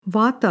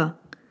Vata.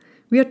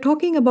 We are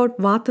talking about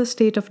Vata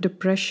state of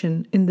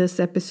depression in this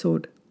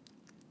episode.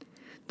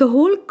 The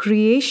whole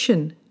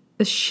creation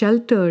is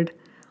sheltered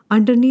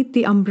underneath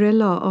the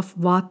umbrella of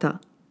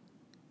Vata.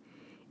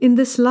 In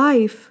this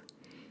life,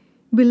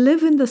 we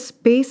live in the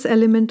space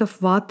element of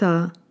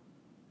Vata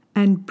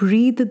and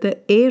breathe the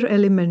air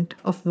element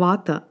of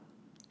Vata.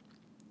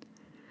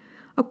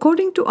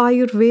 According to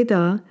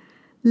Ayurveda,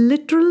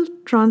 literal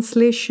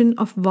translation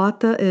of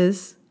Vata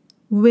is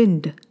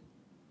wind,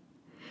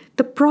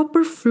 the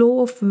proper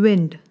flow of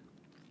wind.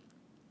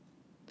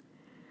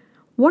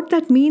 What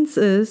that means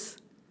is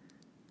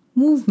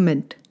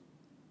movement.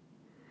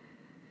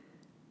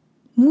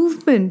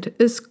 Movement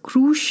is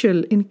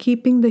crucial in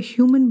keeping the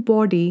human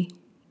body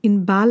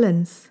in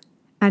balance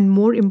and,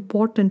 more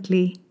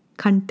importantly,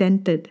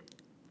 contented.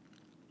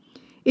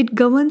 It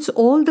governs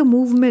all the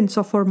movements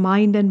of our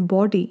mind and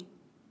body.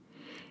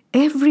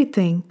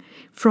 Everything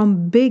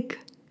from big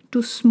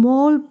to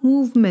small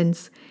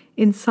movements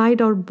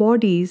inside our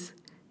bodies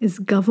is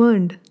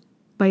governed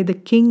by the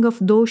king of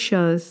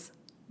doshas,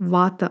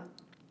 Vata.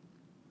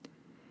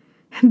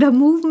 The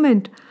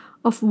movement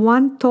of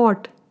one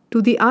thought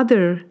to the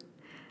other,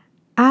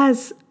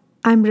 as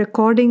I'm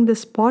recording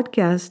this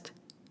podcast,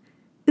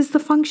 is the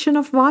function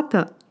of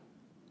Vata.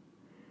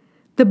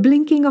 The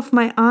blinking of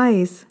my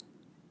eyes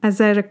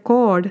as I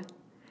record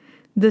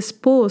this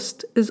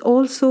post is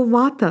also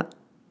Vata.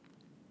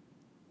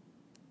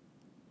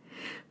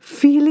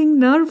 Feeling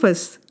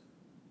nervous,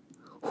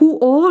 who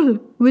all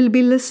will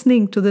be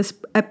listening to this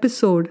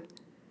episode,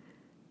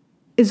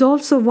 is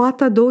also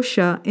Vata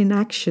dosha in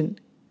action.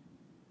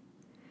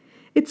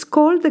 It's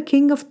called the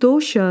king of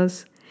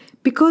doshas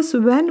because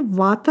when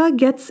Vata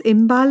gets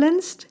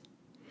imbalanced,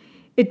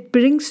 it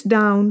brings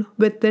down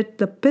with it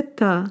the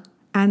Pitta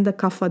and the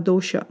Kapha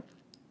dosha.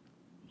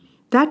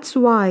 That's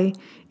why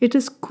it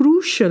is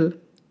crucial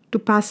to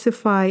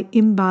pacify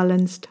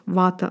imbalanced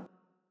Vata.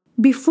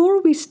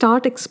 Before we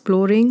start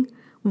exploring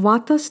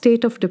Vata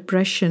state of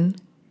depression,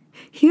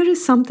 here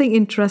is something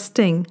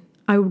interesting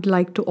I would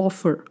like to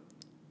offer.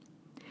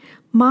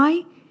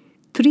 My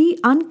 3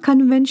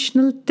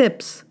 unconventional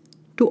tips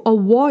to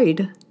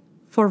avoid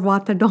for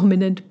Vata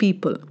dominant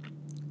people.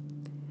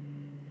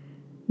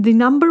 The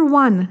number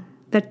 1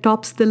 that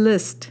tops the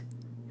list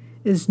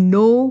is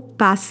no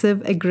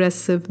passive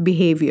aggressive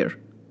behavior.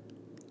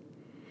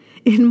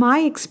 In my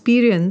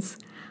experience,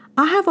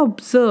 I have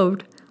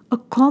observed a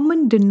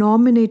common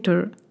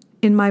denominator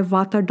in my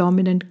Vata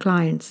dominant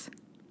clients.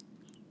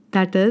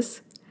 That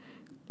is,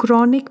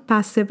 chronic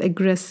passive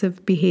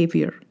aggressive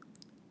behavior.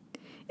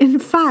 In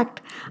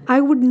fact, I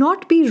would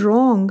not be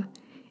wrong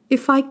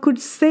if I could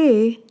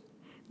say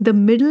the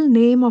middle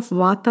name of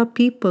Vata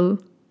people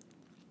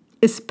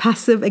is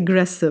passive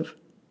aggressive.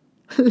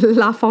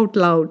 Laugh out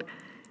loud.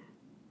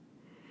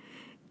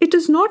 It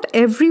is not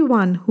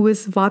everyone who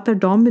is Vata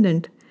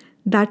dominant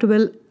that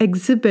will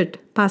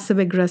exhibit passive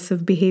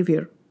aggressive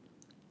behavior.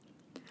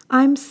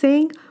 I'm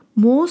saying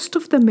most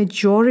of the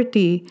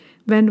majority,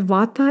 when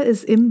Vata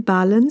is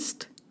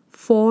imbalanced,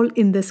 fall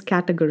in this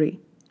category.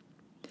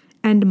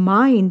 And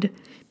mind,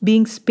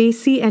 being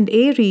spacey and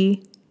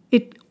airy,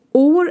 it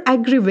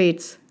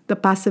over-aggravates the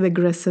passive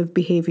aggressive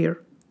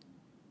behavior.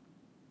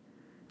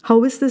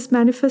 How is this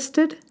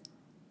manifested?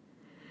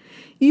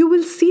 You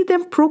will see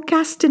them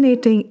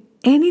procrastinating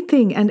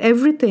anything and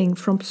everything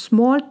from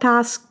small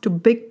tasks to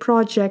big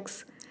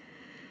projects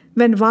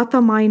when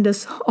Vata mind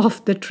is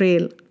off the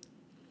trail.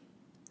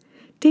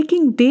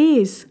 Taking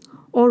days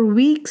or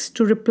weeks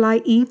to reply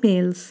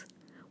emails,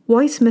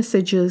 voice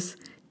messages,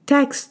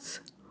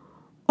 texts,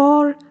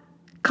 or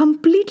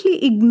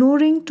completely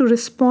ignoring to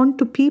respond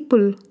to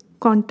people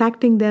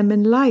contacting them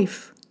in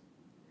life.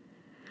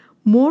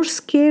 More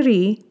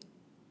scary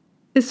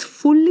is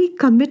fully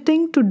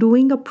committing to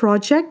doing a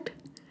project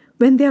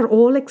when they're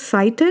all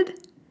excited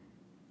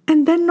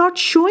and then not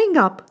showing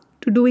up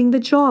to doing the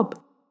job.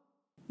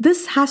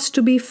 This has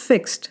to be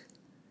fixed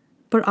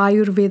per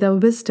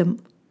Ayurveda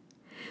wisdom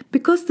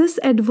because this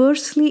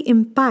adversely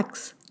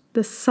impacts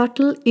the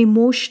subtle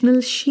emotional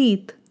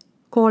sheath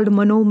called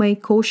Manomaya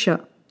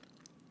Kosha.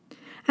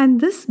 And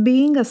this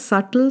being a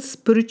subtle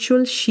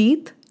spiritual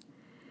sheath,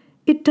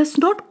 it does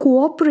not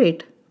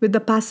cooperate with the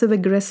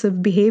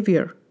passive-aggressive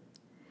behavior.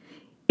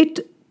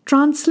 It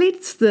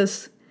translates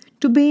this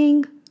to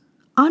being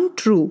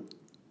untrue,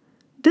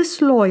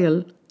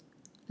 disloyal,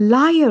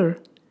 liar.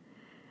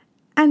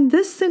 And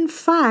this, in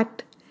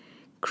fact,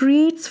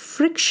 creates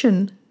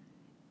friction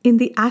in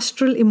the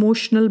astral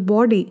emotional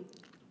body,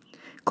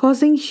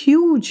 causing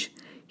huge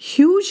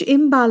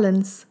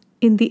imbalance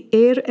in the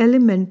air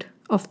element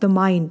of the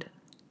mind.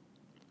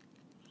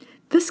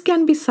 This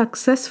can be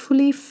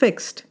successfully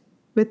fixed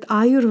with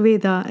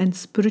Ayurveda and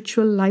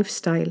spiritual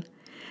lifestyle.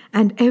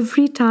 And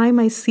every time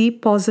I see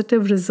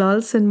positive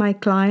results in my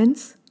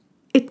clients,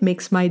 it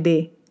makes my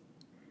day.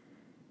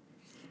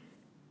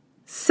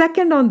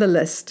 Second on the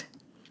list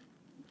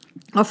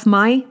of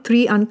my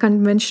 3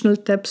 unconventional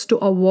tips to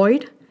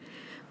avoid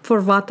for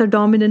Vata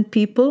dominant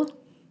people,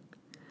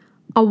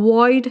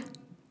 avoid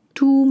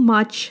too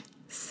much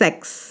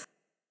sex.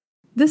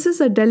 This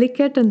is a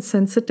delicate and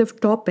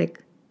sensitive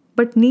topic,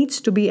 but needs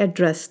to be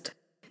addressed.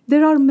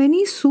 There are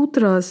many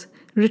sutras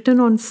written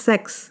on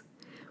sex,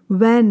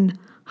 when,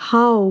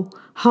 how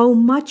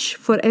much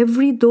for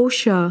every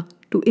dosha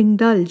to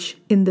indulge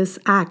in this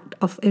act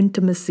of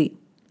intimacy.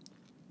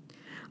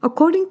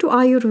 According to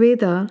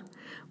Ayurveda,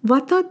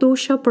 Vata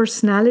dosha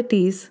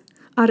personalities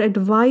are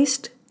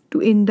advised to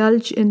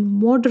indulge in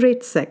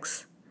moderate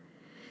sex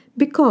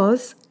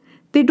because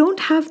they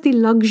don't have the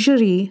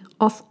luxury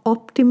of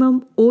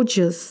optimum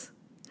ojas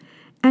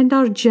and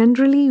are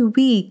generally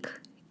weak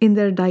in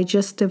their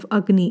digestive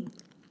agni.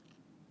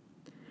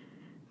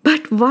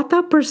 But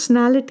Vata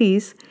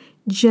personalities,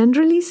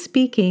 generally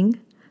speaking,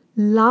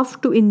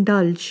 love to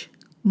indulge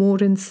more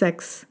in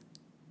sex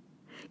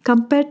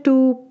compared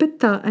to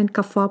Pitta and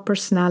Kapha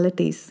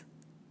personalities.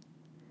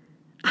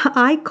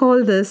 I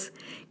call this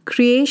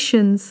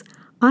creation's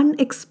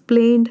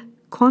unexplained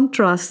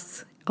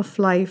contrasts of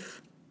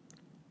life.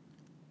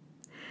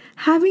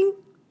 Having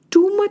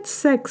too much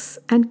sex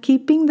and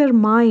keeping their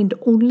mind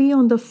only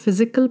on the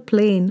physical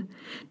plane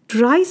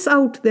dries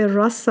out their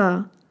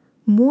rasa,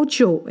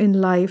 mojo in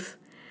life,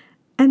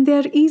 and they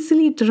are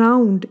easily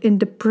drowned in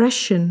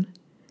depression,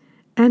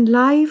 and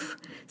life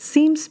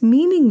seems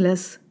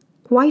meaningless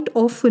quite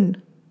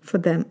often for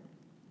them.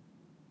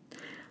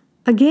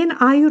 Again,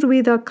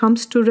 Ayurveda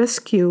comes to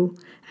rescue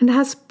and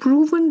has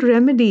proven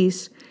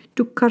remedies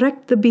to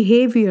correct the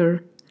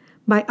behavior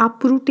by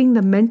uprooting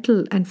the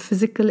mental and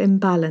physical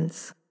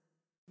imbalance.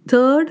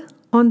 Third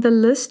on the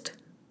list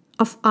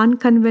of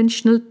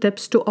unconventional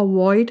tips to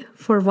avoid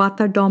for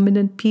Vata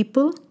dominant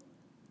people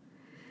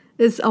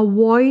is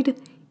avoid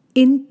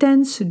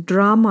intense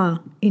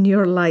drama in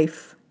your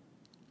life.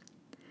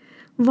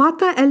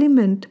 Vata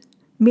element,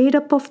 made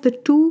up of the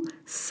two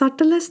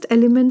subtlest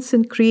elements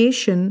in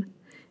creation,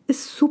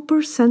 is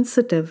super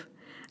sensitive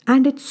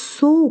and it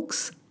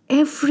soaks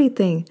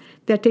everything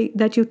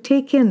that you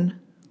take in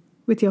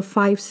with your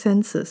five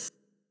senses.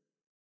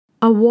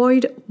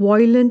 Avoid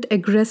violent,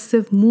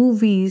 aggressive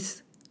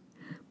movies,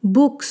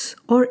 books,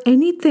 or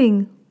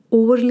anything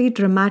overly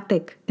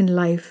dramatic in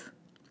life.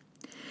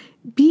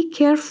 Be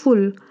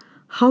careful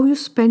how you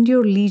spend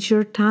your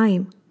leisure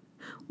time,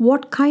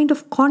 what kind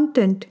of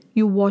content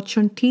you watch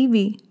on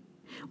TV,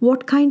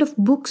 what kind of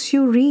books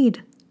you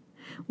read,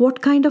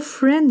 what kind of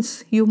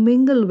friends you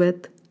mingle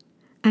with,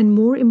 and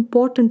more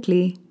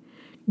importantly,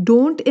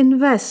 don't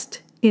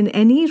invest in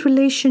any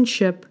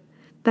relationship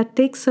that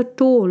takes a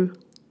toll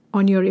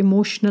on your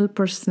emotional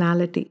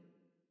personality.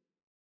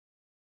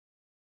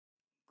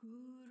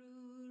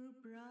 Guru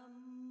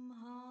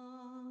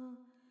Brahma,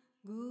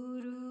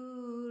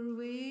 Guru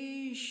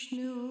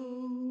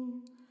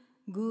Vishnu,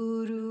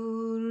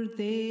 Guru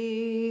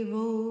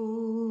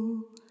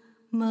Devo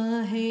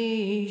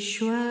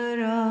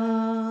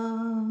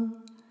Maheshwara,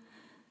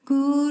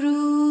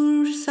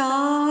 Guru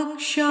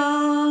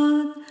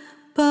Sakshat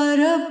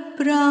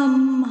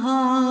Parabrahma,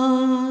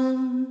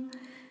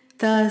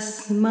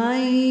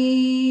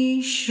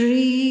 Tasmai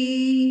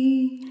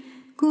Shri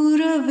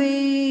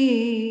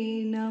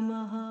Gurave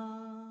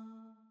Namaha.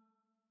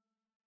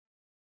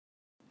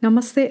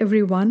 Namaste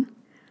everyone,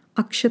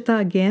 Akshata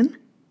again.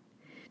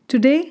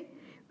 Today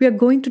we are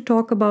going to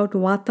talk about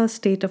Vata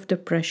state of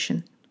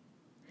depression.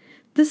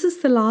 This is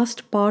the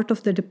last part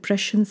of the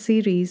depression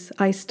series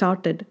I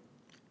started.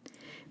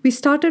 We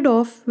started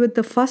off with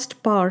the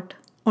first part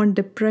on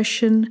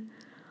depression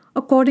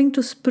according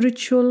to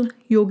spiritual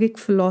yogic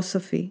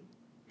philosophy.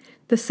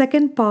 The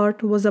second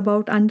part was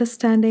about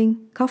understanding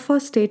Kapha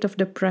state of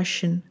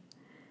depression.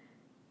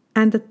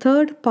 And the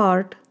third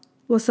part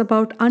was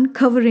about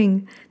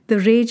uncovering the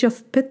rage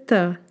of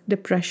Pitta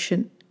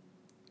depression.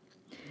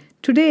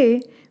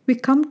 Today, we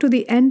come to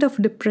the end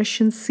of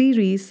depression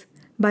series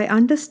by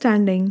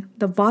understanding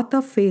the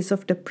Vata phase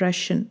of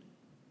depression.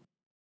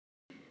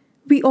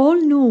 We all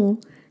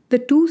know the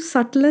two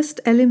subtlest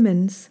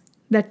elements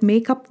that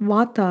make up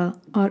Vata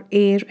are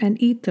air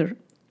and ether.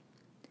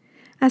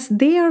 As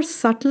they are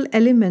subtle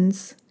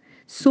elements,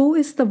 so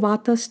is the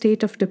Vata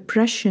state of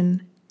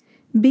depression,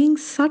 being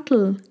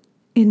subtle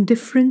in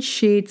different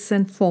shades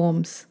and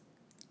forms.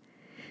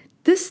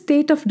 This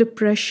state of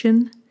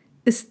depression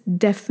is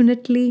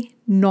definitely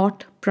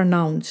not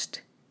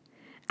pronounced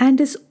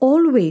and is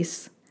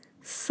always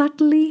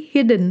subtly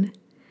hidden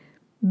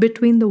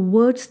between the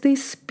words they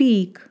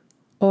speak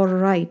or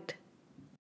write.